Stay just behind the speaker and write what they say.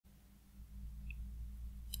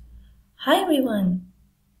Hi everyone!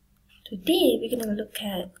 Today we're going to look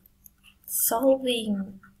at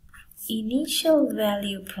solving initial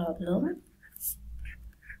value problem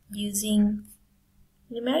using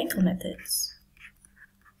numerical methods.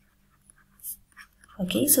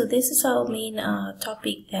 Okay, so this is our main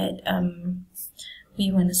topic that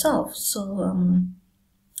we want to solve. So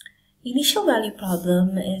initial value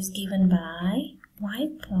problem is given by y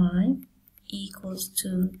prime equals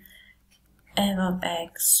to f of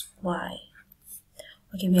x, y.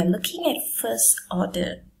 Okay, we are looking at first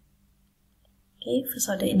order. Okay, first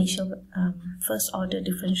order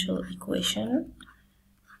differential equation.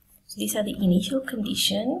 So these are the initial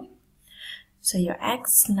condition. So your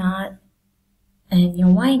x naught and your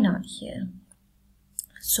y naught here.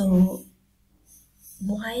 So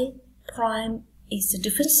y prime is the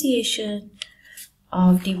differentiation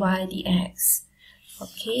of dy dx.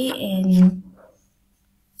 Okay, and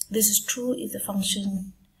this is true if the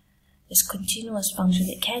function is continuous function.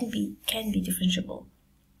 It can be differentiable.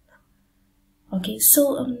 Okay,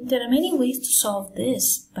 so there are many ways to solve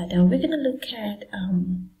this, but we're going to look at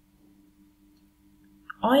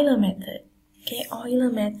Euler method. Okay,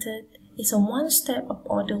 Euler method is a one step of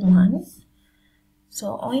order 1.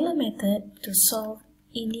 So Euler method to solve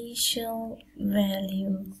initial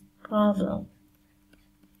value problem.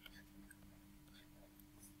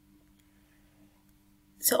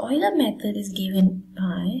 So Euler method is given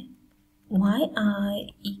by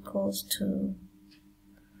yi equals to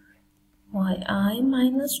yi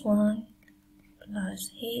minus 1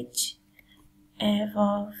 plus h f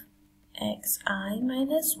of xi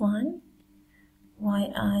minus 1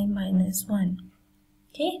 yi minus 1.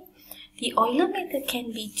 Okay, the Euler method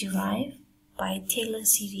can be derived by Taylor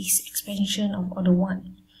series expansion of order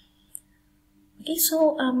 1. Okay,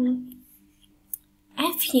 so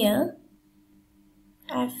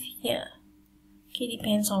f here, okay,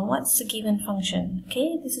 depends on what's the given function.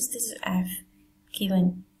 Okay, this is f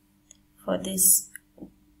given for this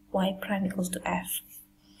y prime equals to f.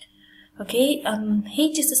 Okay,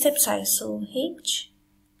 h is the step size, so h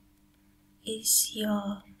is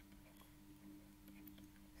your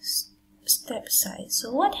step size.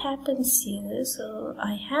 So what happens here? So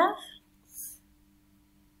I have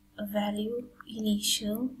a value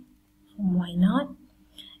initial from y naught,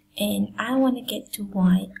 and I want to get to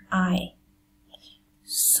yi.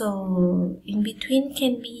 So in between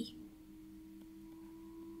can be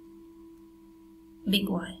big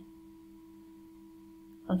Y.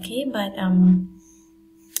 Okay, but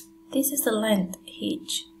this is the length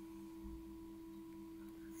h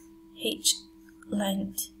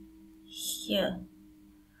length here.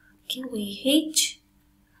 Okay, where h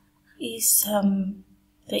is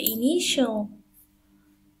the initial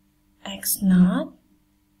x naught.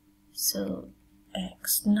 So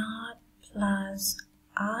x naught plus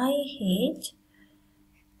IH,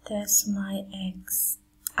 that's my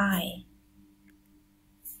xi.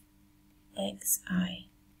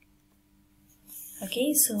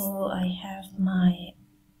 Okay, so I have my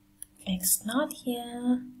x naught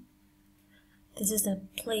here. This is the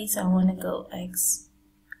place I want to go, xi,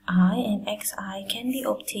 and xi can be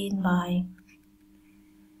obtained by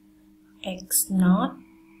x naught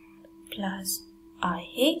plus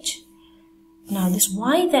IH. Now this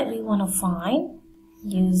y that we want to find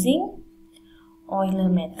using Euler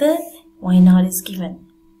method, y naught is given.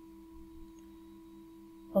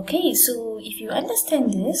 Okay, so if you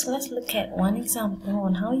understand this, let's look at one example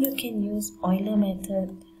on how you can use Euler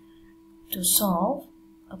method to solve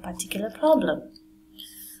a particular problem.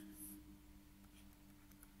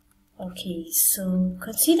 Okay, so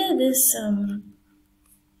consider this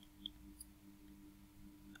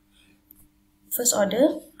first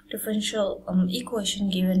order differential equation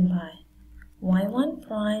given by y1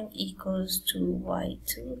 prime equals to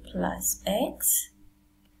y2 plus x,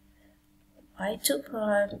 y2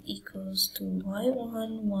 prime equals to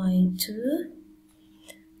y1 y2,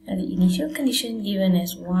 and the initial condition given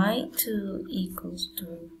as y2 equals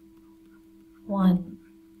to 1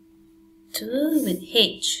 2 with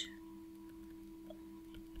h.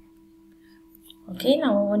 Okay,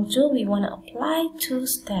 now we want to apply 2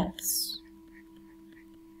 steps.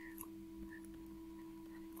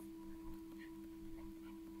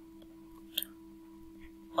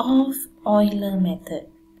 Of Euler method.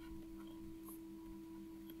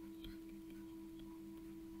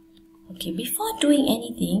 Okay, before doing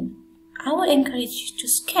anything, I would encourage you to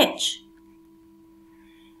sketch.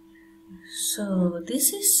 So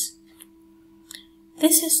this is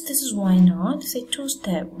y naught. It's a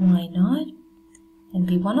 2-step y naught, and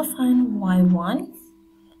we want to find y1,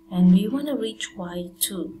 and we want to reach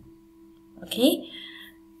y2. Okay,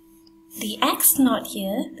 the x naught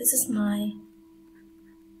here, this is my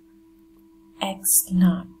x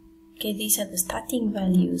naught. Okay, these are the starting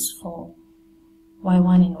values for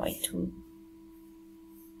y1 and y2.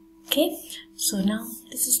 Okay, so now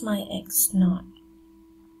this is my x naught.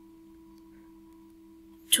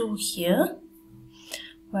 2 here.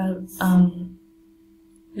 Well,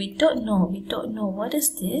 we don't know what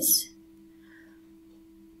is this,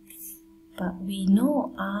 but we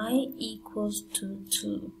know I equals to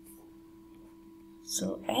 2.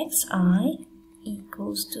 So xi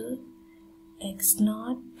equals to x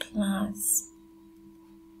naught plus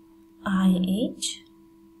ih.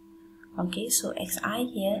 Okay, so xi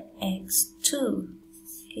here, x2.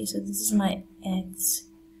 Okay, so this is my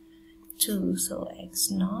x2. So x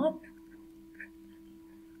naught,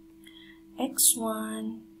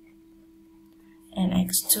 x1, and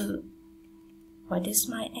x2. What is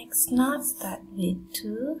my x naught? Start with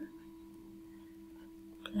 2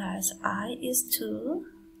 plus I is 2,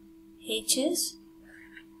 h is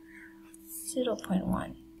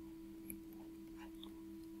 0.1.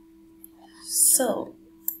 So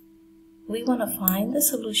we want to find the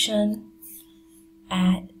solution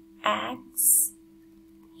at x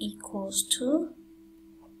equals to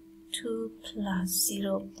 2 plus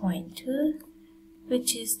 0.2,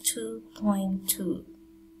 which is 2.2.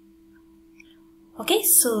 Okay,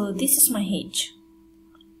 so this is my h.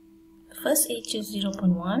 The first h is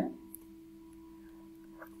 0.1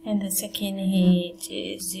 and the second h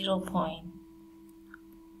is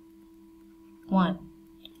 0.1.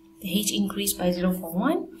 The h increased by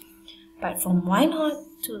 0.1, but from y0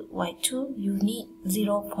 to y2 you need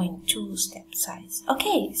 0.2 step size.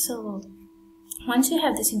 Okay, so once you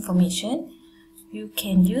have this information, you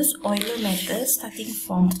can use Euler method starting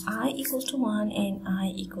from I equals to 1 and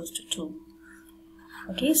I equals to 2.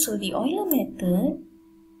 Okay, so the Euler method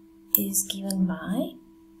is given by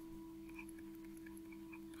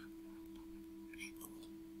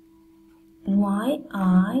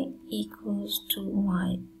yi equals to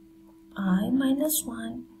yi minus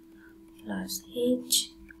 1 plus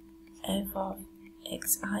h f of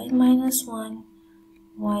xi minus 1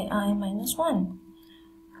 yi minus 1.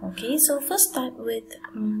 Okay, so first start with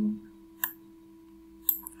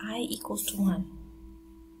I equals to 1.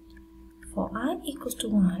 For I equals to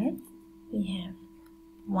 1, we have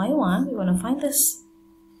y1. We want to find this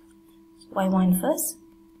y1 first.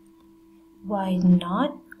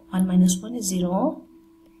 y0, 1 minus 1 is 0.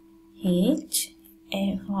 h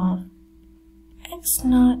f of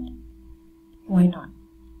x0, y0.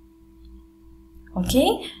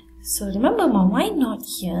 Okay, so remember my y0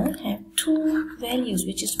 here have two values,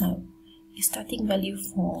 which is my starting value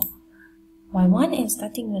for y1 and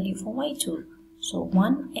starting value for y2. So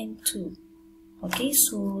 1 and 2. Okay,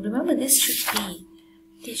 so remember this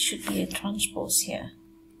should be a transpose here.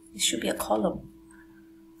 This should be a column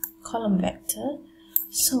vector.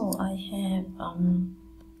 So I have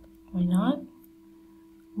y0,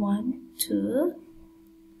 1, 2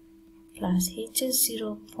 plus h is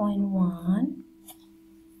 0.1.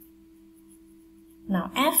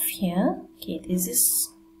 Now f here, okay, this is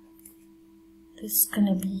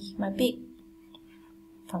gonna be my big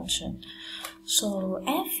function. So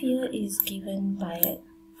f here is given by a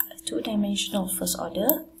two-dimensional first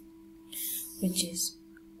order, which is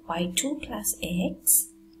y2 plus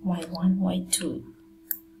x, y1, y2.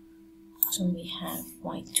 So we have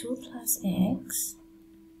y2 plus x,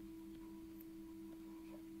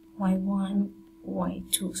 y1,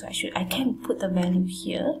 y2. So I can put the value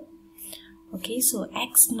here. Okay, so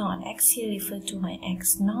x0, x here refer to my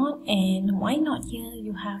x0, and y0 here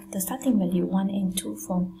you have the starting value 1 and 2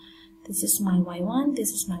 from this is my y1, this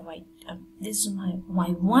is my this is my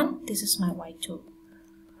y1, this is my y2.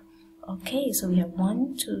 Okay, so we have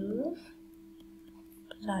 1, 2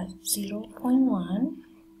 plus 0.1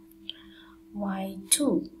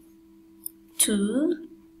 y2, 2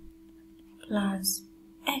 plus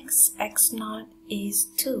x0 is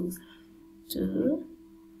 2,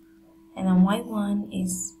 and then y1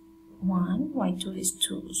 is 1, y2 is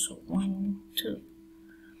 2, so 1, 2.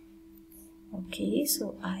 Okay,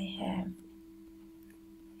 so I have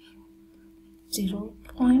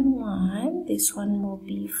 0.1, this one will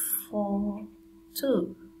be 4,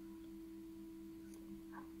 2.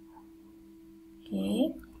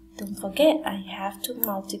 Okay, don't forget I have to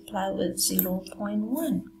multiply with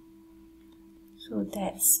 0.1. So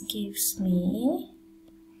that gives me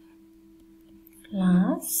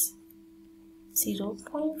plus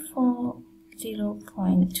 0.4,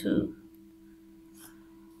 0.2.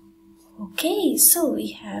 Okay, so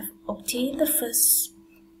we have obtained the first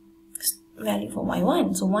value for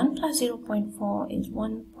y1. So 1 plus 0.4 is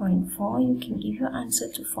 1.4. You can give your answer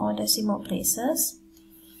to 4 decimal places.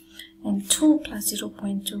 And 2 plus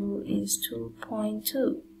 0.2 is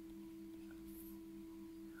 2.2.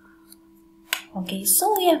 Okay,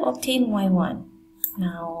 so we have obtained y1.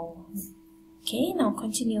 Now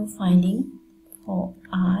continue finding for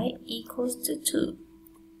I equals to 2.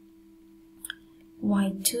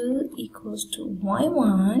 y2 equals to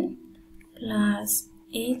y1 plus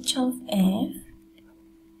h of f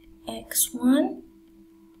x1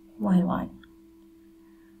 y1.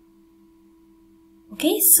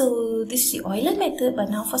 Okay, so this is the Euler method, but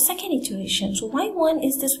now for second iteration. So y1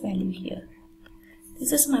 is this value here.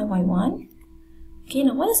 This is my y1. Okay,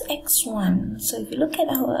 now what is x1? So if you look at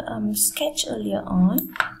our sketch earlier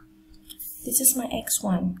on, this is my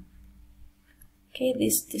x1. Okay,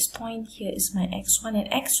 this point here is my x1, and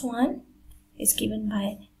x1 is given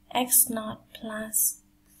by x0 plus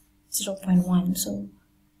 0.1. So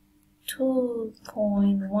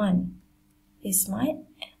 2.1 is my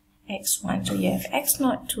x1. So you have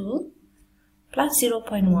x0 2 plus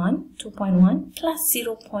 0.1, 2.1 plus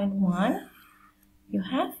 0.1, you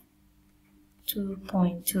have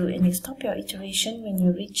 2.2, and you stop your iteration when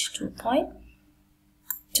you reach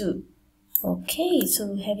 2.2. Okay,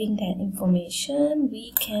 so having that information,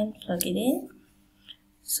 we can plug it in.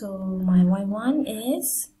 So my y1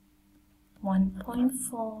 is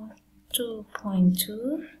 1.4,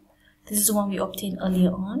 2.2. This is the one we obtained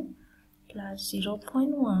earlier on, plus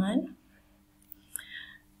 0.1.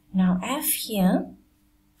 Now f here,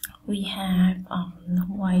 we have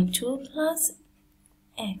y2 plus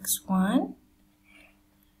x1.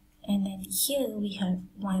 And then here we have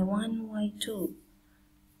y1, y2,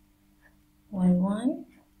 y1,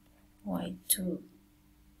 y2.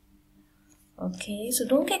 Okay, so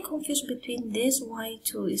don't get confused between this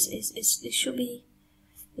y2. It should be,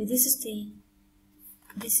 this is the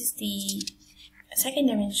second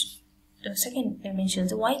dimension. The second dimension.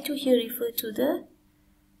 The y2 here refer to the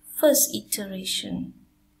first iteration.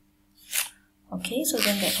 Okay, so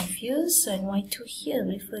don't get confused. And y2 here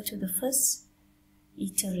refer to the first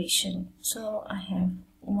iteration. So I have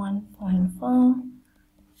 1.4,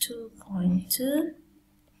 2.2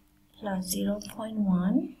 plus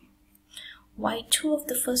 0.1. y2 of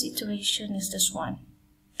the first iteration is this one,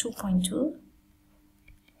 2.2,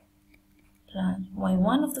 plus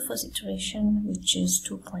y1 of the first iteration, which is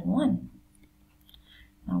 2.1.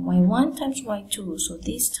 Now y1 times y2, so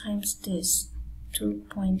this times this,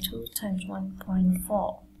 2.2 times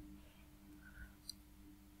 1.4.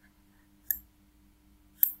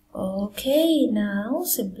 Okay, now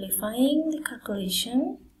simplifying the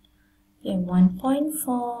calculation, you have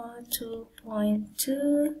 1.4,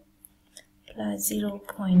 2.2 plus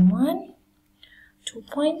 0.1,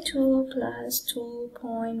 2.2 plus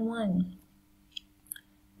 2.1.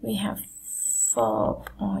 We have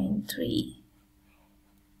 4.3.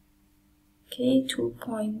 Okay,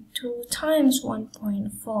 2.2 times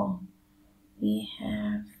 1.4. We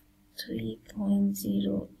have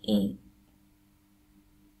 3.08.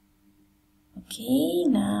 Okay,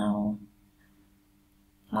 now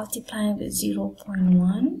multiplying with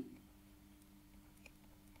 0.1,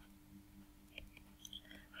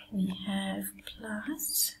 we have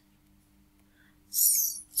plus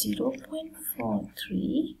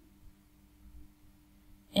 0.43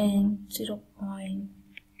 and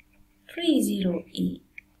 0.308.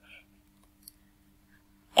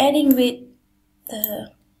 Adding with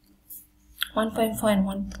the 1.4 and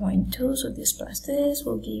 1.2, so this plus this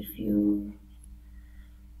will give you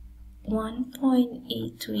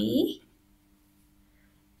 1.83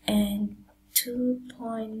 and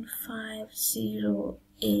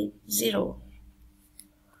 2.5080.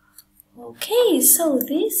 Okay, so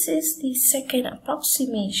this is the second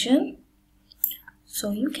approximation.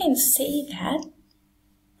 So you can say that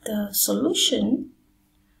the solution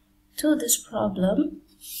to this problem,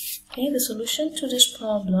 okay, the solution to this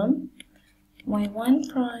problem, y1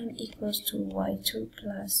 prime equals to y2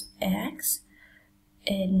 plus x,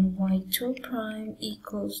 and y2 prime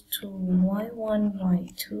equals to y1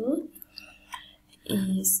 y2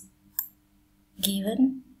 is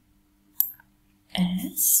given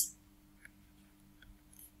as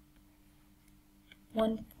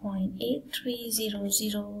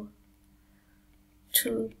 1.8300,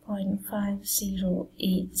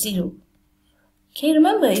 2.5080. Okay,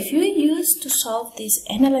 remember, if you use to solve this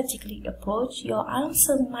analytically approach, your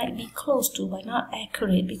answer might be close to but not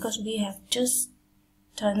accurate, because we have just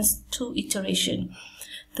done 2 iterations.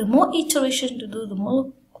 The more iteration to do, the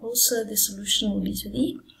more closer the solution will be to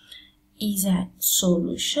the exact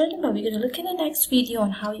solution. But we're going to look in the next video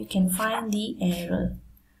on how you can find the error.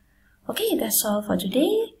 Okay, that's all for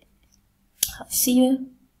today. See you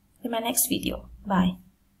in my next video. Bye.